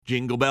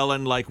jingle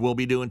belling like we'll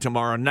be doing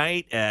tomorrow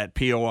night at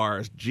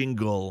POR's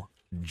Jingle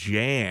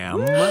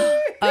Jam.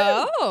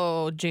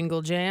 Oh,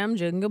 jingle jam,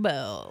 jingle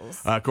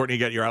bells. Courtney, you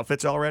got your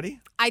outfits all ready?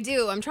 I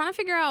do. I'm trying to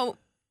figure out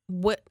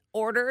what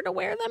order to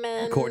wear them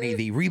in. Courtney,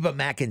 the Reba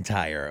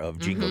McEntire of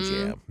Jingle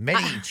Jam.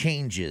 Many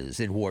changes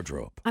in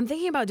wardrobe. I'm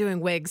thinking about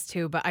doing wigs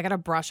too, but I got to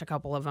brush a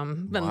couple of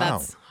them. And Wow.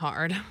 that's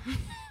hard.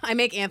 I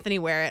make Anthony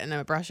wear it and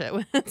I brush it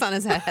when it's on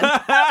his head.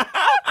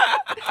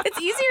 It's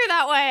easier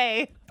that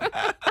way.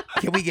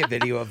 Can we get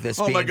video of this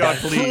Oh being my God,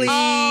 done? please.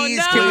 Oh,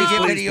 no. Can we get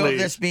Please, video please. of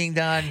this being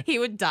done? He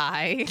would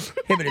die.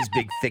 Him and his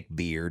big, thick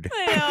beard.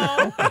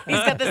 I know. He's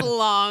got this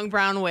long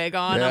brown wig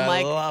on. Yeah, I'm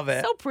like, I love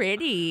it. so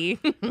pretty.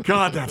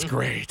 God, that's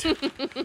great.